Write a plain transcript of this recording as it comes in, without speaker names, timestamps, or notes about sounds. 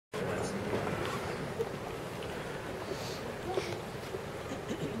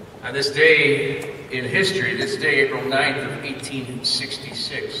On this day in history, this day, April 9th of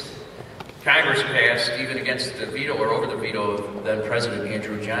 1866, Congress passed, even against the veto or over the veto of then President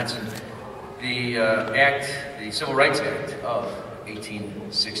Andrew Johnson, the Civil Rights Act of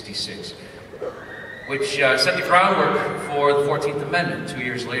 1866, which set the groundwork for the 14th Amendment. 2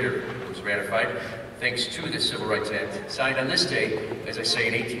 years later, it was ratified, thanks to the Civil Rights Act, signed on this day, as I say,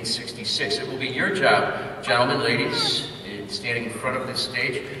 in 1866. It will be your job, gentlemen, ladies, standing in front of this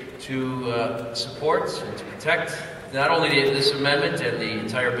stage, to support and to protect not only this amendment and the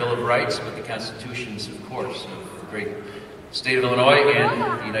entire Bill of Rights, but the constitutions, of course, of the great state of Illinois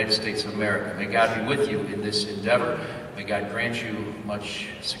and the United States of America. May God be with you in this endeavor. May God grant you much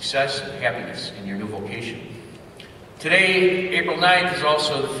success and happiness in your new vocation. Today, April 9th, is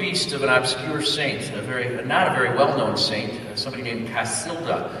also the feast of an obscure saint, not a very well-known saint, somebody named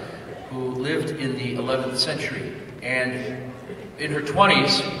Casilda, who lived in the 11th century, and in her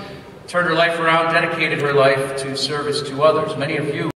 20s, turned her life around, dedicated her life to service to others. Many of you